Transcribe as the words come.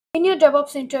In your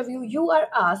DevOps interview, you are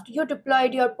asked you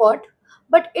deployed your pod,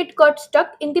 but it got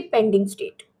stuck in the pending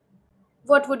state.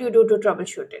 What would you do to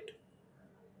troubleshoot it?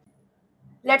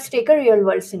 Let's take a real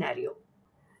world scenario.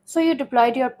 So you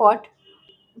deployed your pod.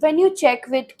 When you check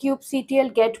with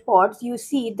kubectl get pods, you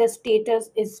see the status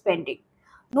is pending.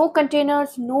 No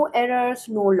containers, no errors,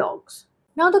 no logs.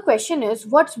 Now the question is,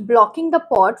 what's blocking the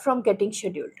pod from getting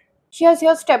scheduled? Here's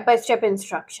your step-by-step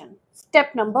instruction.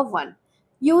 Step number 1.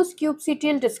 Use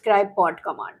kubectl describe pod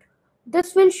command.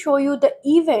 This will show you the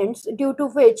events due to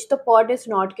which the pod is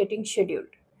not getting scheduled.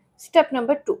 Step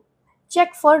number 2.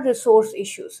 Check for resource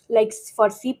issues like for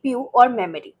CPU or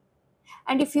memory.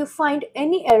 And if you find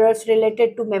any errors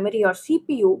related to memory or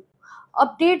CPU,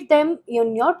 update them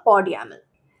in your pod YAML.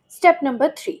 Step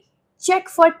number 3. Check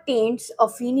for taints,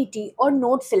 affinity or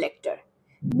node selector.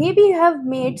 Maybe you have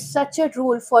made such a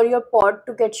rule for your pod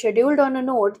to get scheduled on a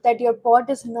node that your pod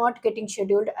is not getting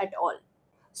scheduled at all.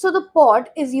 So the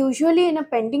pod is usually in a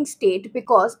pending state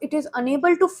because it is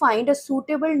unable to find a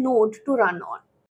suitable node to run on.